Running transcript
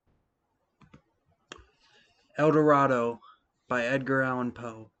El Dorado by Edgar Allan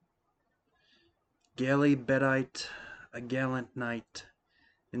Poe. Gaily bedight, a gallant knight,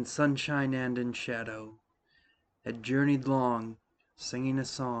 in sunshine and in shadow, had journeyed long, singing a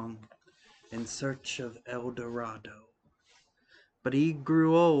song, in search of El Dorado. But he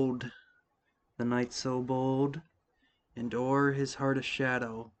grew old, the knight so bold, and o'er his heart a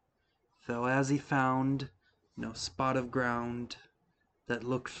shadow fell as he found no spot of ground that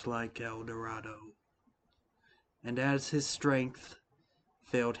looked like El Dorado. And as his strength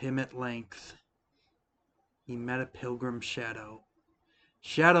failed him at length, he met a pilgrim's shadow.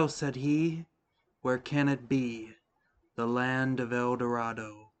 "Shadow," said he, "where can it be, the land of El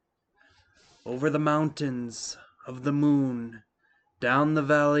Dorado?" "Over the mountains of the moon, down the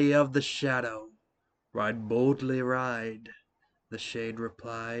valley of the shadow, ride boldly, ride," the shade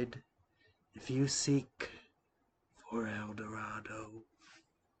replied, "if you seek for El Dorado."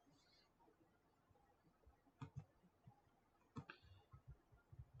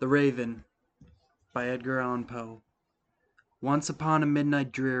 The Raven by Edgar Allan Poe. Once upon a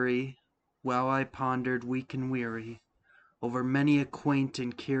midnight dreary, while I pondered weak and weary over many a quaint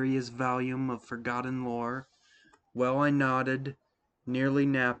and curious volume of forgotten lore, while I nodded, nearly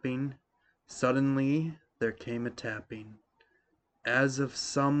napping, suddenly there came a tapping, as of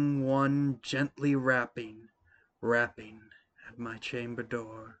some one gently rapping at my chamber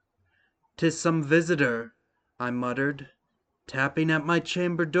door. "'Tis some visitor," I muttered, "tapping at my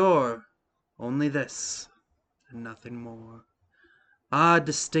chamber door, only this, and nothing more." Ah,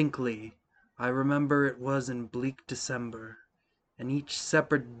 distinctly I remember it was in bleak December, and each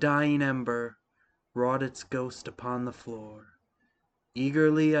separate dying ember wrought its ghost upon the floor.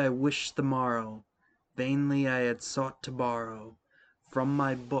 Eagerly I wished the morrow, vainly I had sought to borrow from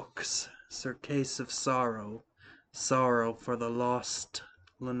my books surcease of sorrow, sorrow for the lost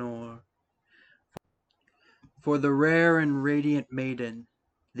Lenore. For the rare and radiant maiden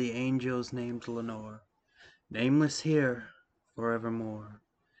the angels named Lenore, nameless here forevermore.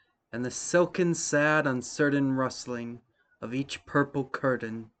 And the silken, sad, uncertain rustling of each purple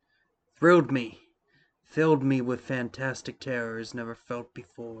curtain thrilled me, filled me with fantastic terrors never felt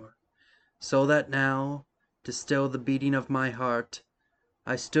before, so that now, to still the beating of my heart,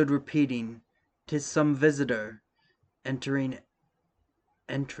 I stood repeating, "'Tis some visitor entering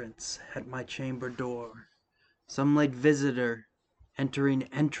entrance at my chamber door, some late visitor entering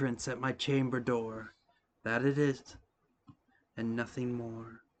entrance at my chamber door, that it is, and nothing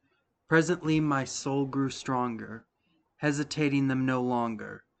more." Presently my soul grew stronger, hesitating them no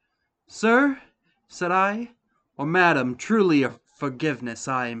longer. "Sir," said I, "or madam, truly forgiveness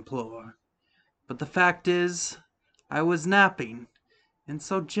I implore, but the fact is, I was napping, and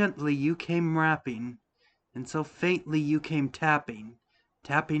so gently you came rapping, and so faintly you came tapping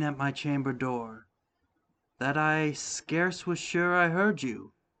at my chamber door, that I scarce was sure I heard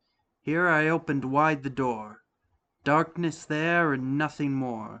you. Here I opened wide the door, darkness there and nothing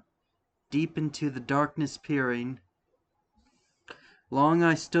more. Deep into the darkness peering, long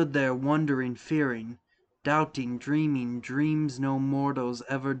I stood there wondering, fearing, doubting, dreaming dreams no mortals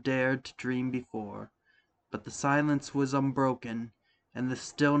ever dared to dream before. But the silence was unbroken, and the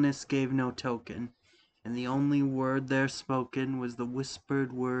stillness gave no token, and the only word there spoken was the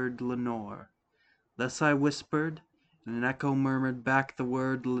whispered word Lenore. Thus I whispered, and an echo murmured back the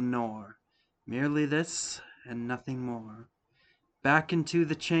word Lenore, merely this and nothing more. Back into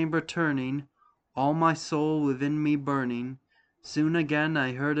the chamber turning, all my soul within me burning, soon again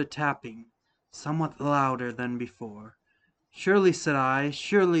I heard a tapping, somewhat louder than before. "Surely," said I,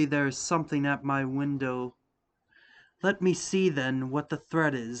 "surely there is something at my window. Let me see then what the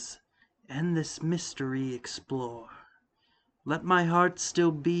threat is, and this mystery explore. Let my heart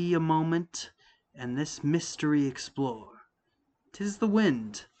still be a moment, and this mystery explore. 'Tis the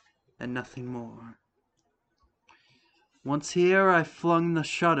wind, and nothing more." Once here I flung the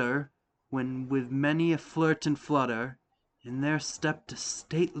shutter, when with many a flirt and flutter in there stepped a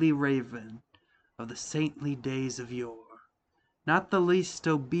stately raven of the saintly days of yore. Not the least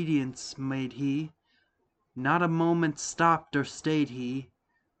obedience made he, not a moment stopped or stayed he,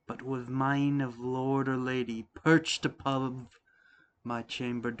 but with mien of lord or lady perched above my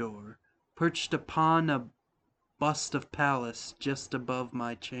chamber door, perched upon a bust of Pallas just above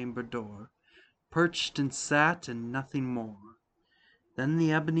my chamber door, perched and sat and nothing more. Then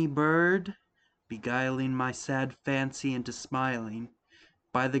the ebony bird, beguiling my sad fancy into smiling,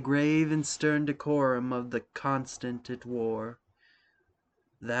 by the grave and stern decorum of the constant it wore,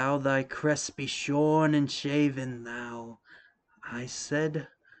 "Thou thy crest be shorn and shaven, thou," I said,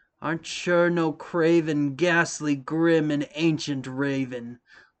 "art sure no craven, ghastly, grim, and ancient raven,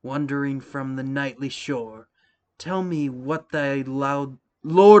 wandering from the nightly shore, tell me what thy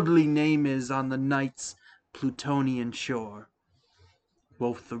lordly name is on the night's Plutonian shore.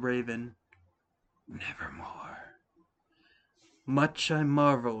 Quoth the raven, Nevermore. Much I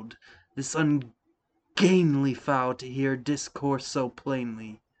marvelled this ungainly fowl to hear discourse so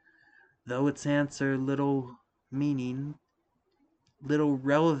plainly, though its answer little meaning, little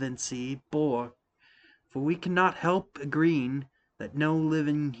relevancy bore. For we cannot help agreeing that no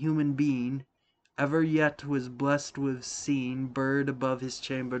living human being ever yet was blessed with seeing bird above his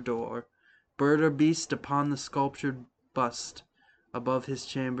chamber door, bird or beast upon the sculptured bust above his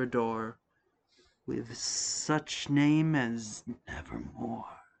chamber door, with such name as Nevermore.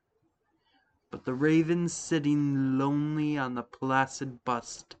 But the raven, sitting lonely on the placid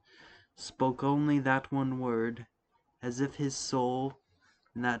bust, spoke only that one word, as if his soul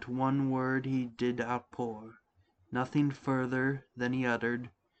in that one word he did outpour. Nothing further than he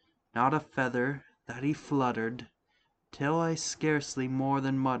uttered, not a feather that he fluttered, till I scarcely more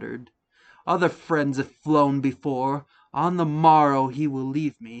than muttered, Other friends have flown before, on the morrow he will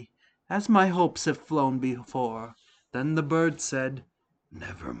leave me, as my hopes have flown before. Then the bird said,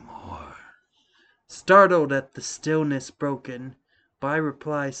 Nevermore. Startled at the stillness broken by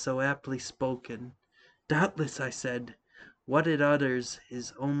reply so aptly spoken, Doubtless, I said, what it utters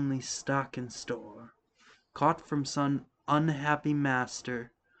is only stock and store, caught from some unhappy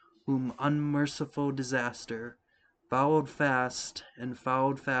master, whom unmerciful disaster followed fast and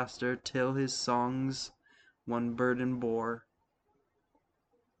followed faster, till his songs one burden bore,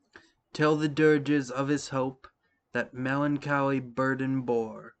 till the dirges of his hope that melancholy burden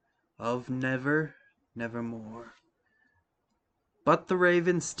bore, of nevermore. But the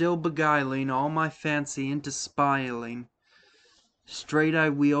raven still beguiling all my fancy into smiling, straight I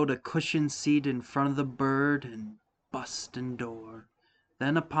wheeled a cushioned seat in front of the bird and bust and door.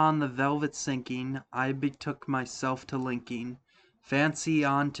 Then upon the velvet sinking, I betook myself to linking fancy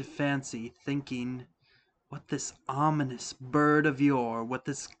on to fancy, thinking what this ominous bird of yore, what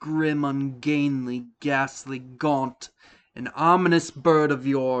this grim, ungainly, ghastly, gaunt, and ominous bird of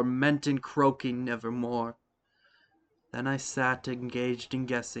yore meant in croaking Nevermore. Then I sat engaged in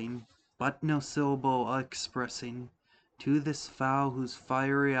guessing, but no syllable expressing, to this fowl whose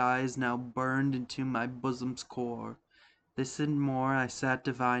fiery eyes now burned into my bosom's core. This and more I sat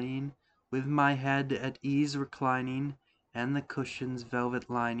divining, with my head at ease reclining, and the cushion's velvet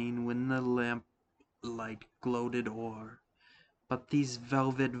lining, when the lamplight gloated o'er. But these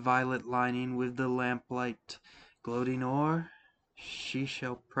velvet violet lining, with the lamplight gloating o'er, she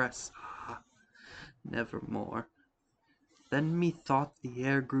shall press, nevermore. Then methought the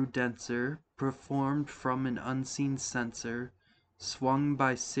air grew denser, performed from an unseen censer, swung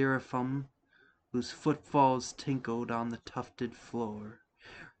by seraphim, whose footfalls tinkled on the tufted floor.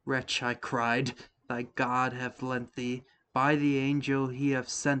 Wretch, I cried, thy God hath lent thee, by the angel he hath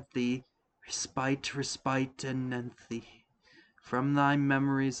sent thee, respite, and nepenthe, from thy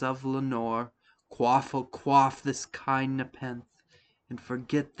memories of Lenore. Quaff, oh quaff this kind nepenthe, and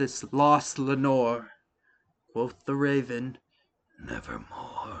forget this lost Lenore. Quoth the raven,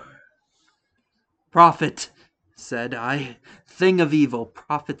 Nevermore. Prophet, said I, thing of evil,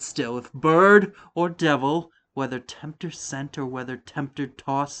 prophet still, if bird or devil, whether tempter sent or whether tempter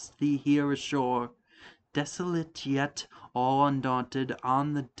tossed thee here ashore, desolate yet all undaunted,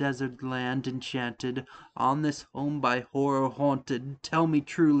 on the desert land enchanted, on this home by horror haunted, tell me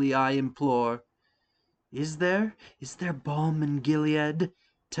truly, I implore, is there balm in Gilead?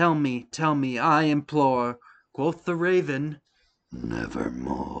 Tell me, I implore. Quoth the raven,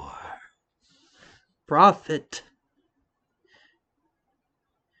 Nevermore. Prophet,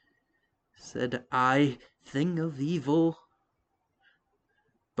 said I, thing of evil,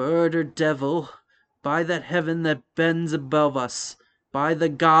 bird or devil, by that heaven that bends above us, by the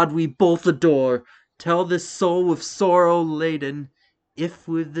God we both adore, tell this soul with sorrow laden, if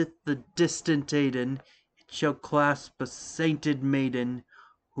with it the distant Aidenn, it shall clasp a sainted maiden,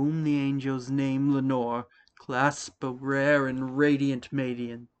 whom the angels name Lenore, clasp a rare and radiant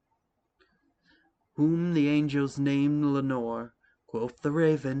maiden, whom the angels name Lenore. Quoth the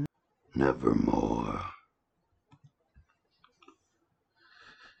raven, Nevermore.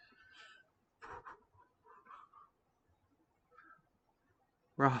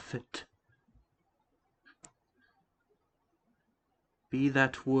 Prophet, be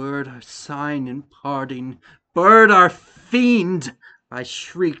that word our sign in parting. Bird or fiend, I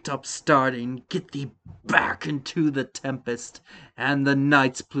shrieked upstarting, get thee back into the tempest and the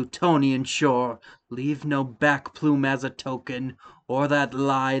night's Plutonian shore. Leave no back plume as a token, or that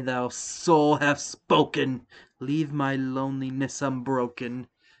lie thou soul hath spoken. Leave my loneliness unbroken.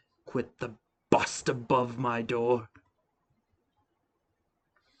 Quit the bust above my door.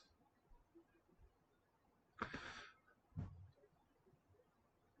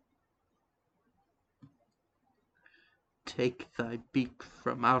 Take thy beak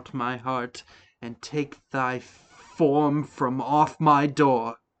from out my heart, and take thy form from off my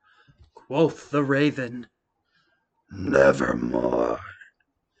door. Quoth the raven, nevermore.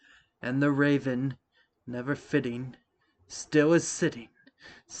 And the raven, never fitting, still is sitting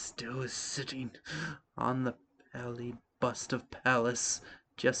on the pallid bust of Pallas,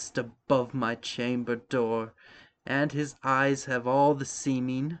 just above my chamber door, and his eyes have all the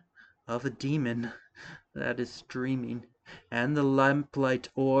seeming of a demon that is dreaming, and the lamplight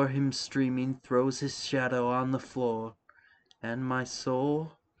o'er him streaming throws his shadow on the floor, and my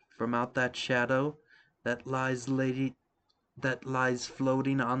soul from out that shadow that lies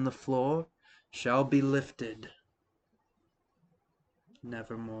floating on the floor shall be lifted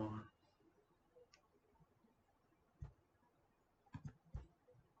nevermore.